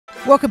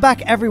Welcome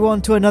back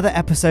everyone to another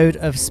episode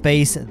of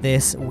Space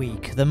This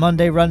Week, the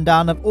Monday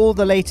rundown of all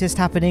the latest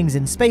happenings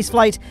in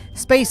spaceflight,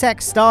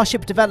 SpaceX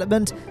Starship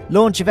development,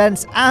 launch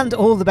events, and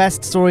all the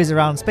best stories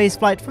around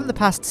spaceflight from the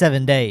past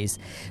 7 days.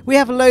 We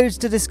have loads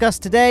to discuss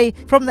today,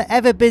 from the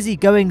ever-busy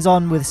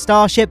goings-on with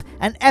Starship,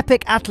 an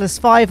epic Atlas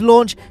V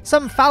launch,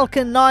 some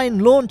Falcon 9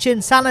 launch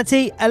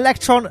insanity,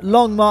 Electron,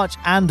 Long March,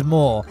 and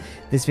more.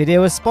 This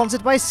video is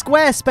sponsored by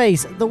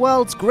Squarespace, the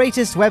world's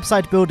greatest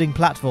website building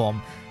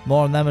platform.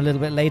 More on them a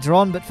little bit later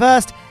on, but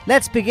first,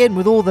 let's begin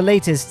with all the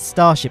latest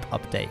Starship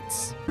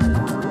updates.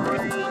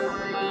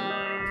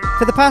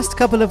 For the past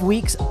couple of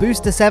weeks,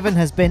 Booster 7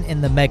 has been in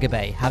the Mega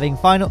Bay, having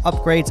final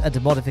upgrades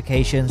and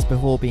modifications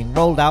before being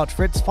rolled out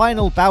for its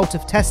final bout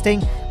of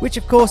testing, which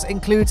of course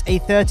includes a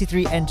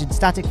 33-engine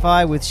static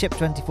fire with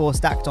Ship-24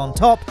 stacked on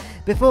top,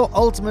 before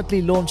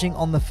ultimately launching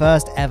on the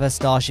first ever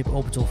Starship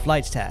orbital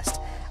flight test.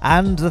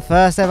 And the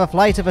first ever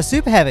flight of a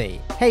Super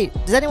Heavy. Hey,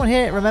 does anyone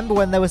here remember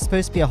when there was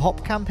supposed to be a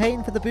hop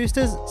campaign for the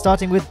boosters,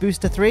 starting with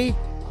Booster 3?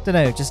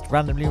 Dunno, just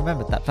randomly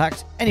remembered that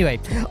fact. Anyway,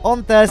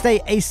 on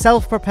Thursday, a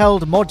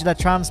self-propelled modular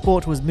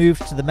transport was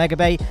moved to the Mega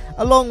Bay,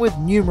 along with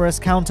numerous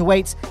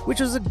counterweights, which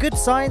was a good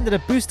sign that a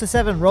Booster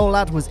 7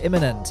 rollout was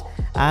imminent.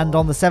 And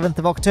on the 7th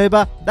of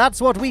October,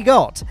 that's what we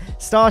got.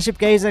 Starship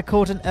Gazer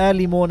caught an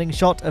early morning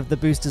shot of the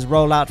booster's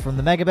rollout from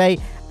the Mega Bay,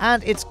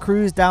 and its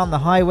cruise down the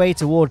highway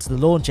towards the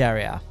launch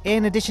area.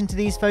 In addition to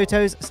these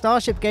photos,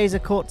 Starship Gazer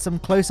caught some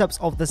close-ups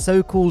of the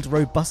so-called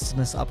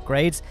robustness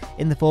upgrades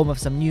in the form of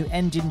some new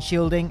engine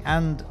shielding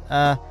and,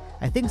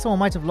 I think someone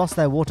might have lost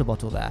their water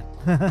bottle there.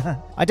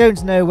 I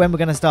don't know when we're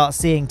going to start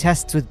seeing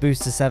tests with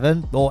Booster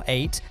 7, or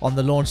 8, on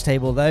the launch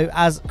table though,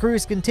 as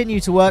crews continue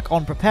to work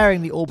on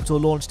preparing the orbital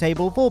launch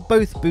table for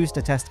both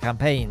booster test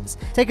campaigns.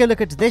 Take a look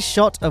at this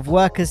shot of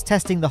workers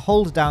testing the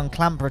hold-down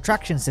clamp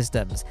retraction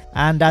systems,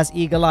 and as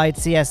eagle-eyed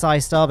CSI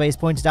Starbase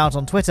pointed out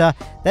on Twitter,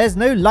 there's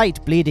no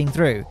light bleeding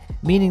through,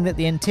 meaning that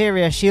the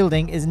interior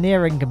shielding is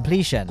nearing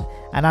completion.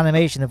 An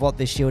animation of what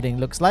this shielding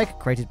looks like,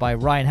 created by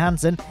Ryan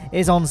Hansen,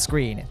 is on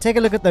screen. Take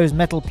a look at those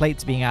metal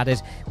plates being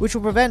added, which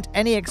will prevent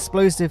any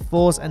explosive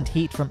force and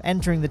heat from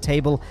entering the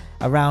table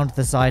around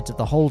the sides of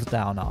the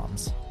hold-down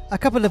arms. A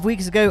couple of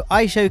weeks ago,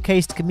 I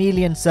showcased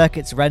Chameleon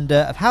Circuit's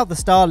render of how the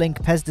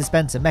Starlink Pez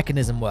dispenser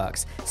mechanism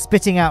works,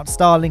 spitting out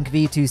Starlink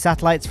V2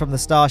 satellites from the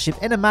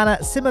Starship in a manner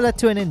similar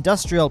to an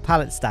industrial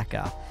pallet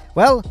stacker.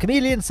 Well,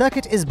 Chameleon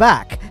Circuit is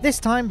back, this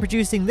time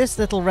producing this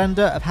little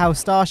render of how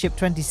Starship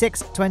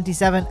 26,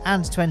 27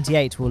 and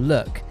 28 will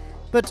look.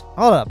 But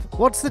hold up,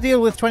 what's the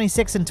deal with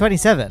 26 and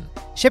 27?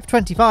 Ship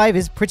 25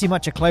 is pretty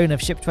much a clone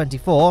of Ship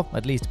 24,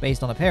 at least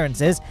based on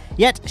appearances,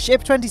 yet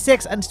Ship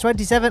 26 and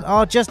 27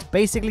 are just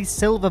basically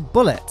silver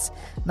bullets.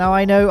 Now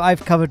I know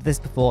I've covered this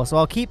before, so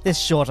I'll keep this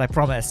short, I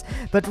promise,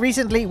 but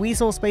recently we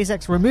saw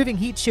SpaceX removing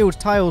heat shield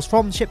tiles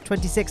from Ship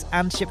 26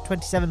 and Ship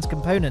 27's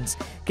components,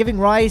 giving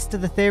rise to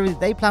the theory that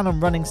they plan on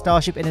running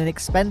Starship in an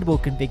expendable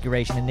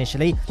configuration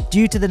initially,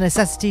 due to the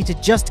necessity to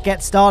just get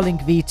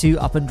Starlink V2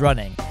 up and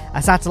running,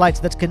 a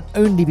satellite that can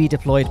only be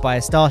deployed by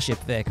a Starship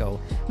vehicle.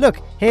 Look,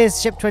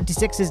 here's Ship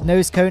 26's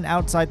nose cone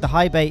outside the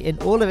high bay in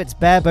all of its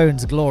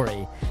bare-bones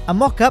glory. A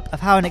mock-up of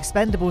how an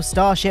expendable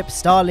Starship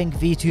Starlink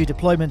V2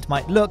 deployment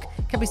might look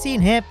can be seen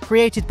here,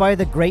 created by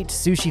the great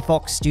Sushi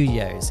Fox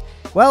Studios.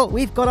 Well,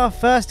 we've got our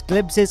first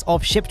glimpses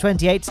of Ship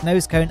 28's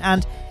nose cone,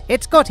 and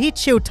it's got heat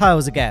shield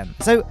tiles again.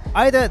 So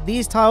either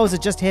these tiles are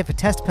just here for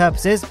test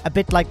purposes, a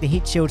bit like the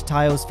heat shield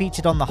tiles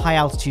featured on the high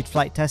altitude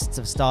flight tests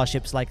of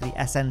starships like the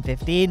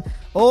SN-15,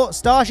 or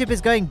Starship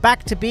is going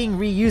back to being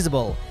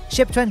reusable.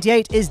 Ship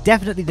 28 is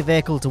definitely the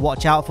vehicle to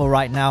watch out for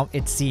right now,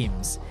 it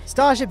seems.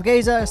 Starship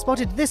Gazer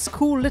spotted this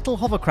cool little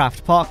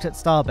hovercraft parked at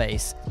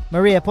Starbase.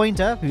 Maria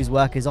Pointer, whose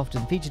work is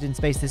often featured in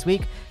Space This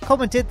Week,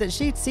 commented that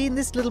she'd seen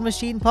this little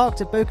machine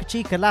parked at Boca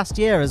Chica last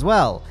year as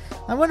well.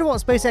 I wonder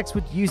what SpaceX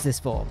would use this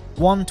for.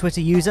 One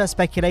Twitter user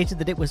speculated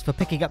that it was for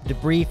picking up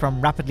debris from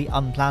rapidly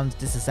unplanned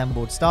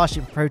disassembled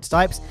Starship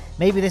prototypes.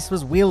 Maybe this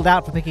was wheeled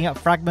out for picking up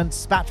fragments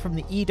spat from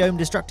the E-Dome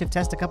destructive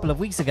test a couple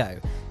of weeks ago.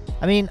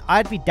 I mean,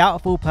 I'd be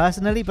doubtful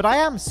personally, but I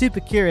am super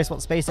curious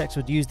what SpaceX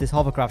would use this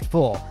hovercraft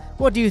for.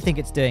 What do you think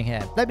it's doing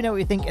here? Let me know what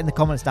you think in the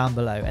comments down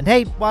below. And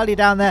hey, while you're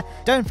down there,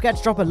 don't forget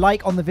to drop a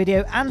like on the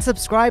video and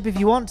subscribe if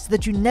you want, so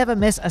that you never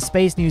miss a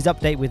space news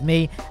update with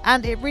me,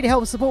 and it really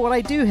helps support what I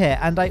do here,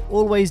 and I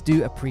always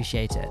do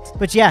appreciate it.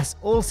 But yes,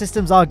 all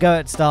systems are go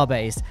at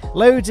Starbase.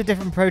 Loads of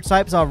different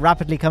prototypes are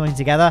rapidly coming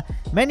together,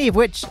 many of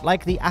which,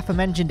 like the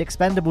aforementioned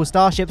expendable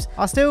starships,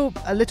 are still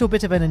a little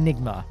bit of an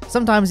enigma.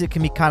 Sometimes it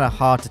can be kind of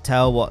hard to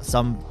tell what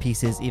some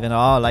pieces even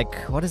are, like,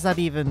 what does that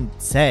even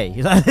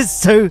say?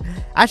 So,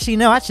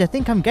 actually, I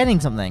think I'm getting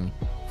something.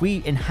 If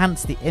we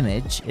enhance the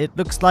image, it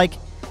looks like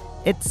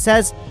it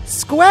says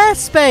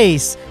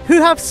Squarespace,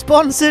 who have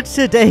sponsored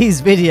today's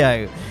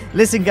video.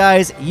 Listen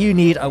guys, you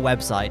need a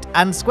website,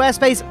 and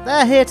Squarespace,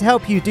 they're here to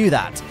help you do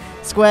that.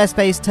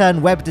 Squarespace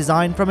turned web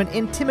design from an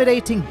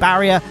intimidating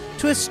barrier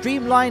to a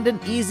streamlined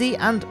and easy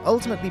and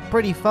ultimately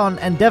pretty fun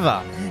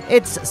endeavor.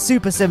 It's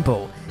super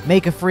simple.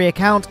 Make a free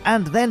account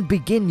and then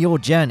begin your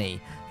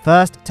journey.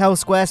 First, tell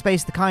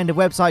Squarespace the kind of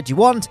website you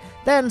want,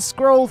 then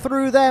scroll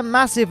through their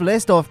massive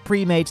list of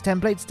pre-made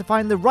templates to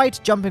find the right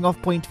jumping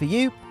off point for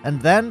you, and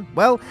then,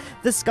 well,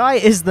 the sky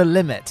is the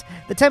limit.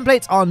 The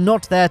templates are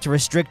not there to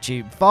restrict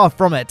you, far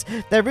from it.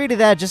 They're really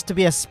there just to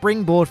be a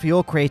springboard for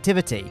your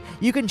creativity.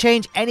 You can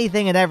change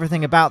anything and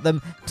everything about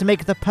them to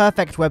make the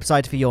perfect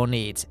website for your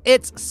needs.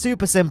 It's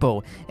super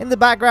simple. In the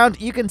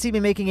background, you can see me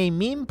making a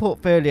meme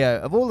portfolio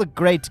of all the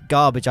great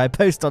garbage I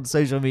post on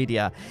social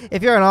media.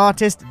 If you're an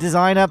artist,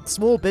 designer,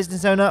 small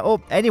business owner,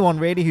 or anyone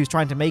really who's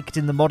trying to make it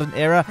in the modern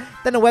era,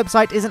 then a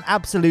website is an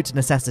absolute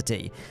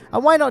necessity.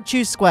 And why not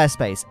choose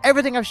Squarespace?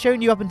 Everything I've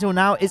shown you up until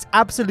now is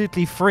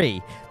absolutely free.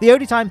 The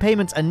only time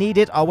payments are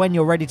needed are when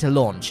you're ready to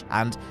launch,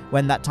 and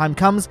when that time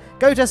comes,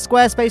 go to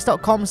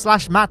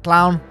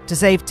squarespace.com/MattLowne to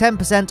save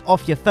 10%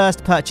 off your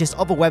first purchase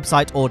of a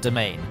website or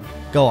domain.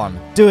 Go on,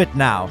 do it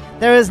now.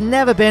 There has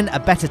never been a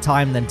better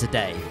time than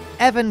today.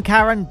 Evan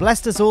Karen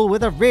blessed us all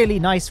with a really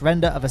nice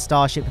render of a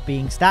Starship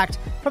being stacked.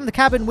 From the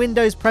cabin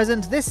windows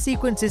present, this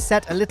sequence is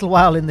set a little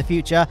while in the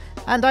future,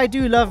 and I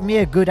do love me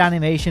a good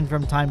animation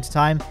from time to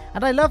time,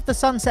 and I love the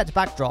sunset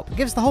backdrop. It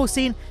gives the whole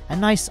scene a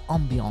nice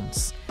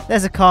ambiance.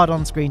 There's a card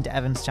on screen to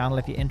Evan's channel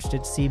if you're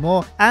interested to see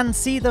more, and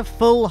see the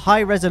full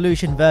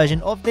high-resolution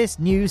version of this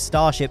new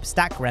Starship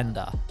stack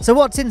render. So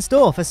what's in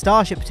store for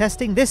Starship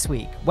testing this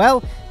week?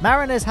 Well,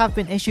 mariners have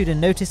been issued a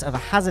notice of a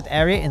hazard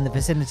area in the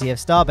vicinity of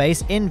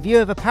Starbase in view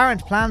of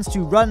apparent plans to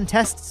run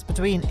tests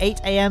between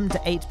 8 AM to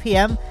 8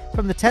 PM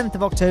from the 10th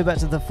of October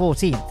to the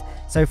 14th.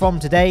 So from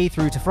today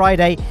through to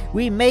Friday,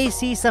 we may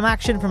see some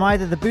action from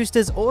either the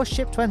boosters or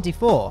Ship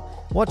 24.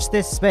 Watch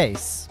this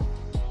space.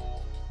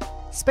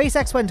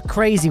 SpaceX went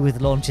crazy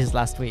with launches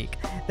last week.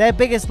 Their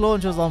biggest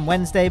launch was on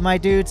Wednesday, my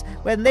dudes,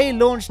 when they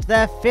launched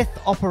their 5th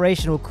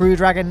operational Crew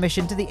Dragon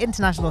mission to the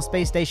International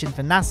Space Station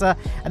for NASA,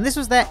 and this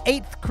was their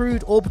 8th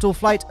crewed orbital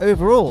flight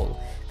overall.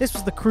 This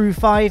was the Crew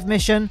 5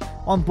 mission.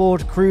 On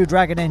board Crew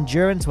Dragon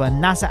Endurance were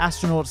NASA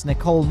astronauts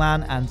Nicole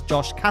Mann and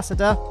Josh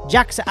Cassada,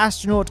 JAXA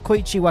astronaut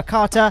Koichi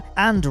Wakata,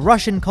 and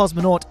Russian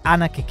cosmonaut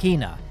Anna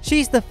Kikina.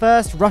 She's the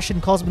first Russian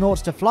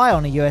cosmonaut to fly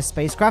on a US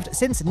spacecraft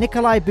since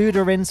Nikolai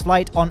Budarin's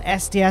flight on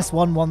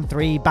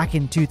STS-113 back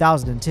in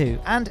 2002,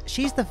 and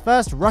she's the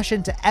first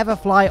Russian to ever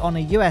fly on a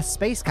US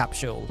space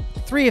capsule.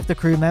 3 of the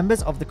crew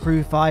members of the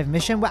Crew 5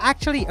 mission were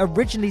actually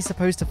originally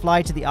supposed to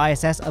fly to the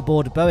ISS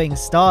aboard Boeing's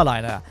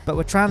Starliner, but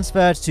were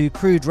transferred to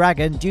Crew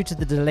Dragon due to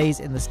the delays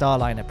in the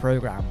Starliner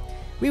program.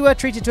 We were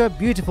treated to a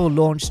beautiful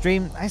launch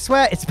stream. I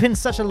swear it's been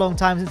such a long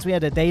time since we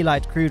had a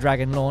daylight Crew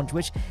Dragon launch,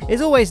 which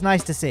is always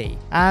nice to see.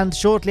 And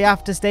shortly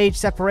after stage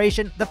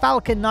separation, the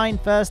Falcon 9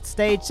 first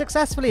stage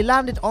successfully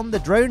landed on the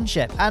drone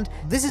ship, and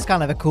this is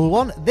kind of a cool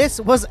one. This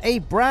was a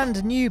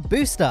brand new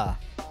booster.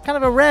 Kind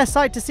of a rare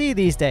sight to see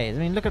these days. I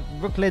mean, look at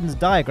Brooklyn's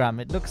diagram.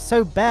 It looks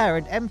so bare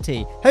and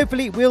empty.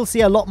 Hopefully, we'll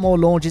see a lot more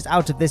launches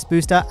out of this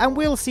booster, and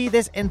we'll see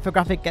this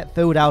infographic get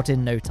filled out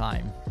in no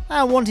time.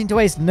 And wanting to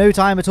waste no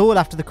time at all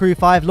after the Crew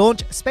 5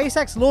 launch,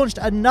 SpaceX launched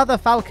another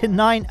Falcon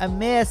 9 a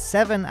mere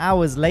 7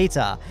 hours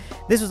later.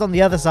 This was on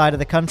the other side of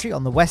the country,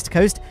 on the west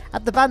coast,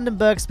 at the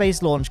Vandenberg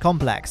Space Launch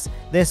Complex.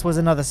 This was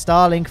another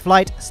Starlink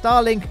flight,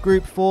 Starlink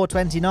Group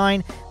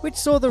 429, which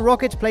saw the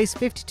rocket place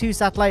 52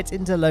 satellites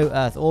into low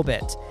Earth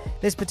orbit.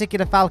 This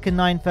particular Falcon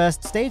 9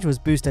 first stage was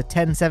booster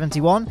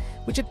 1071,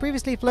 which had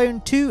previously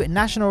flown 2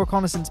 National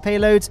Reconnaissance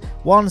payloads,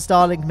 1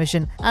 Starlink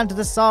mission, and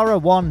the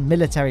SARA-1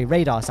 military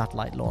radar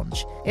satellite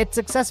launch. It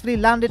successfully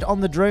landed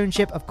on the drone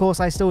ship Of Course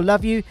I Still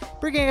Love You,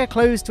 bringing a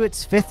close to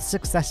its 5th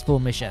successful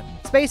mission.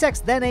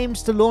 SpaceX then aimed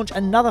to launch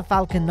another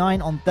Falcon 9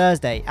 on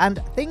Thursday,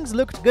 and things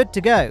looked good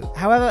to go.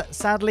 However,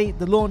 sadly,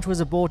 the launch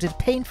was aborted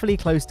painfully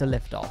close to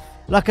liftoff.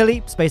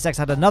 Luckily, SpaceX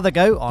had another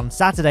go on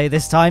Saturday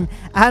this time,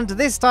 and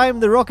this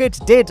time the rocket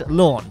did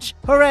launch.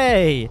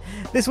 Hooray!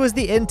 This was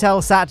the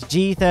Intelsat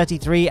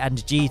G-33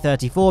 and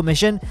G-34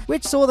 mission,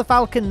 which saw the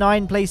Falcon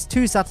 9 place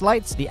 2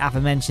 satellites, the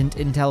aforementioned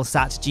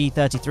Intelsat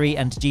G-33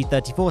 and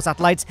G-34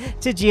 satellites,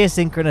 to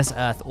geosynchronous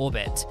Earth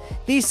orbit.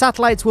 These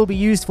satellites will be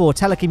used for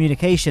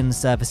telecommunications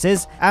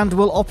services and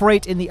will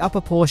operate in the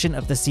upper portion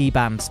of the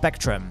C-band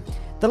spectrum.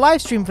 The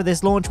livestream for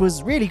this launch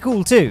was really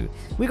cool too.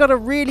 We got a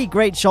really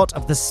great shot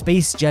of the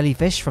space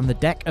jellyfish from the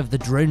deck of the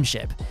drone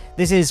ship.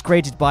 This is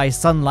created by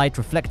sunlight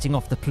reflecting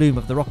off the plume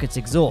of the rocket's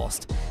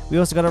exhaust. We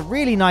also got a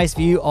really nice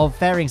view of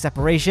fairing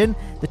separation,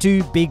 the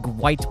 2 big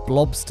white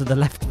blobs to the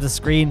left of the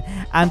screen,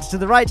 and to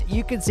the right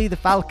you can see the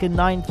Falcon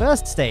 9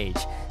 first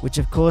stage, which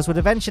of course would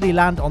eventually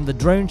land on the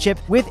drone ship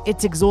with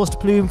its exhaust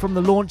plume from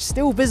the launch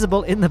still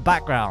visible in the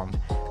background.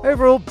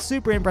 Overall,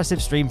 super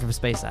impressive stream from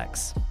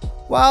SpaceX.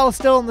 While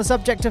still on the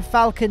subject of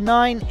Falcon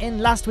 9, in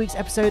last week's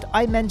episode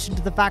I mentioned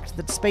the fact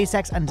that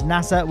SpaceX and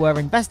NASA were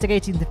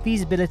investigating the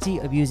feasibility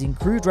of using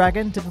Crew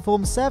Dragon to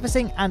perform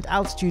servicing and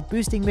altitude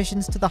boosting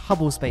missions to the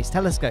Hubble Space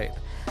Telescope.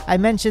 I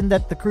mentioned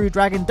that the Crew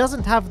Dragon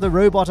doesn't have the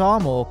robot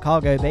arm or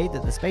cargo bay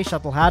that the Space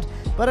Shuttle had,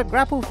 but a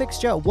grapple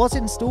fixture was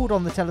installed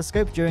on the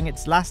telescope during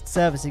its last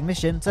servicing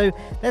mission, so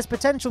there's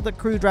potential that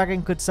Crew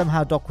Dragon could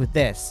somehow dock with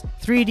this.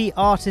 3D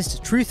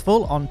artist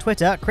Truthful on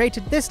Twitter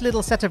created this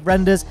little set of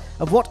renders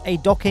of what a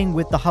docking with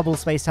with the Hubble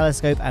Space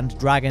Telescope and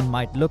Dragon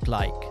might look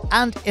like.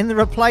 And in the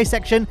reply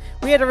section,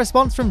 we had a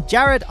response from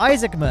Jared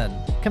Isaacman,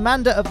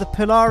 commander of the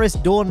Polaris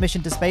Dawn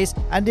mission to space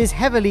and is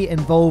heavily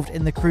involved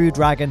in the Crew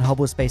Dragon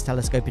Hubble Space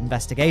Telescope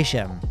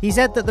investigation. He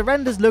said that the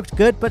renders looked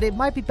good, but it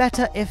might be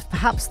better if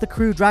perhaps the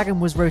Crew Dragon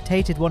was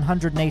rotated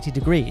 180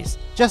 degrees.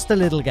 Just a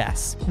little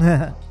guess.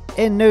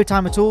 In no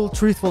time at all,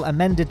 Truthful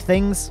amended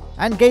things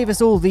and gave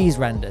us all these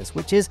renders,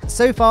 which is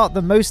so far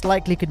the most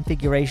likely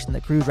configuration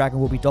that Crew Dragon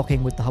will be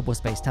docking with the Hubble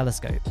Space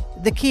Telescope.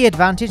 The key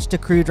advantage to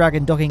Crew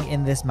Dragon docking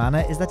in this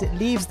manner is that it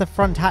leaves the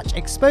front hatch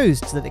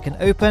exposed so that it can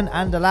open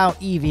and allow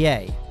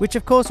EVA, which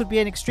of course would be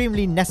an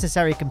extremely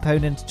necessary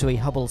component to a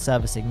Hubble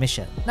servicing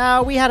mission.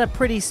 Now, we had a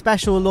pretty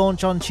special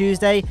launch on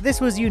Tuesday. This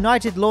was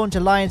United Launch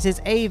Alliance's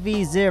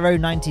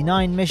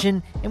AV-099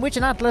 mission, in which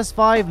an Atlas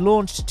V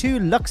launched 2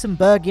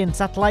 Luxembourgian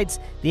satellites,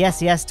 the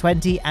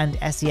SES-20 and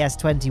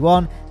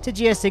SES-21, to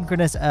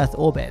geosynchronous Earth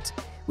orbit.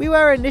 We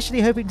were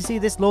initially hoping to see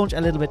this launch a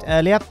little bit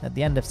earlier, at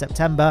the end of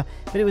September,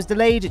 but it was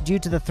delayed due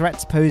to the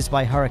threats posed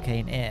by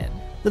Hurricane Ian.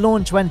 The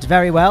launch went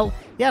very well.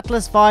 The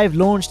Atlas V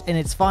launched in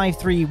its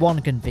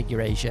 531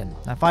 configuration.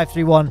 Now,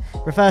 531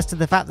 refers to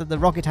the fact that the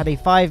rocket had a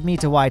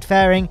 5-meter wide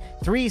fairing,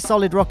 3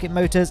 solid rocket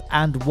motors,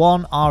 and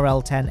 1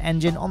 RL-10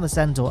 engine on the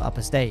Centaur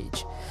upper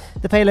stage.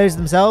 The payloads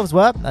themselves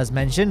were, as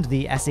mentioned,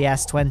 the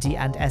SES-20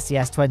 and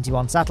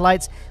SES-21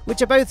 satellites,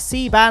 which are both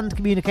C-band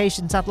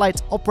communication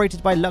satellites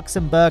operated by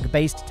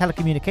Luxembourg-based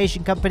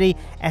telecommunication company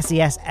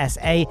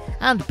SES-SA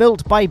and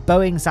built by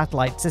Boeing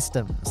Satellite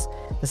Systems.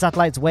 The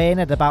satellites weigh in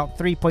at about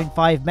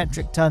 3.5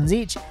 metric tons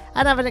each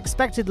and have an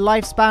expected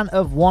lifespan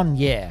of 1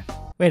 year.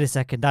 Wait a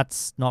second,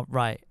 that's not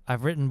right.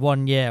 I've written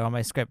 1 year on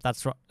my script,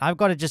 that's right. I've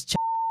got to just check.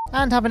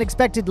 And have an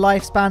expected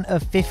lifespan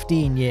of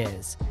 15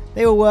 years.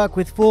 They will work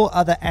with 4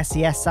 other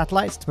SES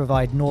satellites to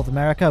provide North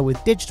America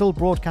with digital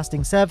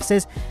broadcasting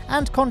services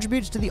and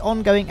contribute to the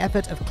ongoing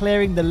effort of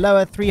clearing the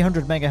lower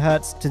 300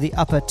 MHz to the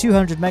upper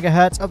 200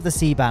 MHz of the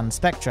C-band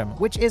spectrum,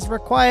 which is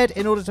required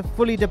in order to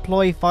fully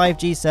deploy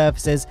 5G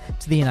services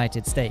to the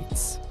United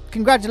States.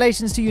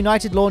 Congratulations to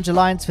United Launch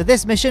Alliance for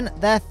this mission,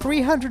 their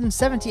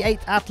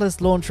 378th Atlas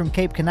launch from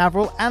Cape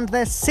Canaveral, and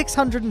their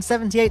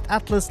 678th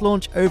Atlas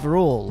launch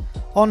overall.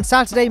 On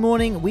Saturday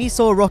morning, we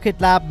saw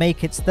Rocket Lab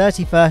make its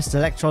 31st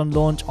Electron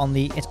launch on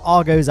the It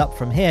All Goes Up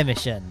From Here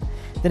mission.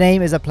 The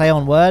name is a play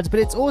on words, but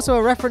it's also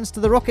a reference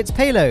to the rocket's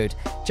payload,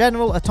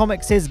 General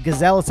Atomics'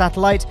 Gazelle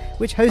satellite,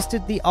 which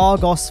hosted the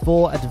Argos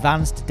 4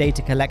 Advanced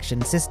Data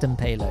Collection System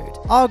payload.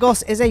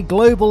 Argos is a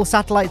global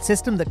satellite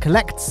system that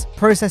collects,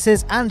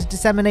 processes, and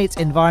disseminates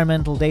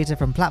environmental data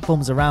from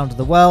platforms around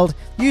the world,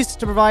 used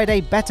to provide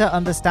a better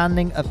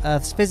understanding of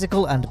Earth's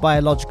physical and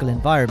biological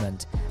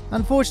environment.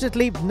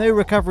 Unfortunately, no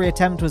recovery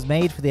attempt was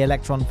made for the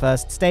Electron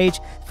first stage.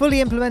 Fully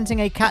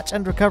implementing a catch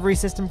and recovery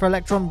system for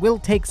Electron will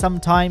take some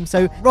time,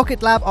 so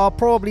Rocket Lab are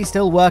probably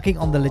still working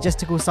on the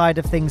logistical side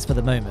of things for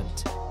the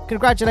moment.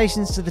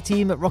 Congratulations to the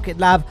team at Rocket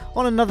Lab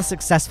on another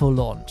successful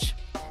launch.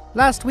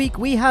 Last week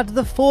we had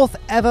the 4th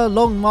ever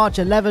Long March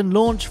 11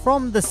 launch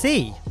from the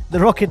sea. The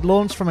rocket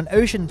launched from an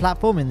ocean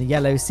platform in the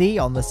Yellow Sea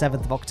on the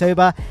 7th of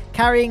October,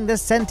 carrying the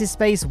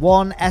Centispace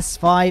 1,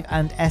 S5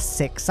 and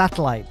S6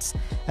 satellites.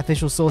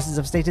 Official sources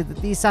have stated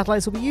that these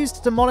satellites will be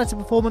used to monitor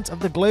performance of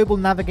the Global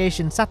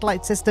Navigation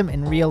Satellite System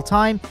in real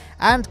time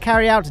and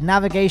carry out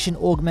navigation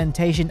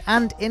augmentation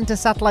and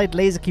inter-satellite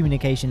laser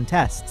communication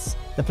tests.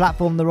 The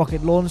platform the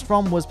rocket launched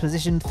from was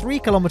positioned 3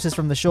 kilometers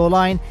from the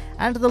shoreline,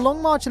 and the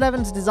Long March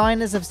 11's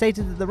designers have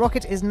stated that the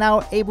rocket is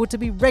now able to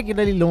be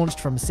regularly launched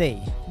from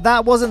sea.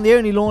 That wasn't the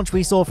only launch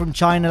we saw from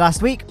China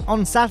last week.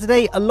 On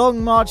Saturday, a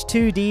Long March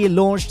 2D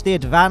launched the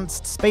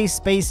Advanced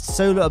Space-Based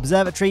Solar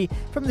Observatory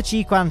from the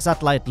Jiuquan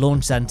Satellite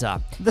Launch Center.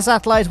 The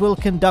satellite will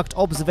conduct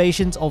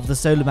observations of the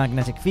solar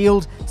magnetic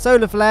field,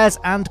 solar flares,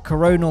 and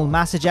coronal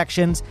mass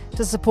ejections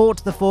to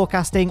support the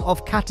forecasting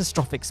of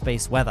catastrophic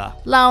space weather.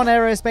 Lowne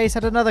Aerospace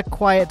had another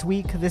quiet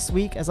week this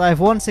week, as I have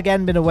once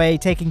again been away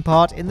taking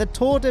part in the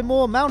Tour de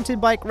Moor mountain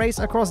bike race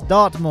across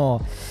Dartmoor.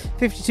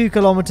 52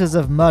 kilometers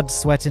of mud,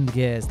 sweat and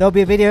gears. There'll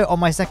be a video on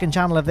my second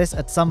channel of this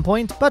at some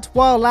point, but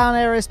while Lowne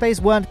Aerospace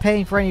weren't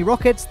paying for any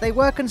rockets, they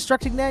were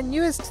constructing their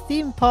newest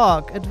theme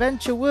park,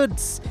 Adventure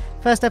Woods.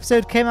 First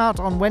episode came out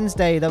on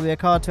Wednesday. There'll be a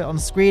card to it on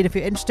screen if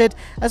you're interested,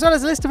 as well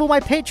as a list of all my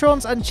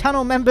patrons and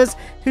channel members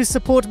whose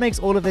support makes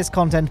all of this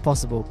content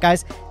possible.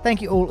 Guys,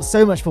 thank you all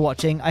so much for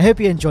watching. I hope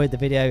you enjoyed the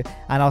video,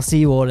 and I'll see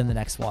you all in the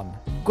next one.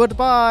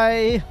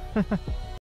 Goodbye!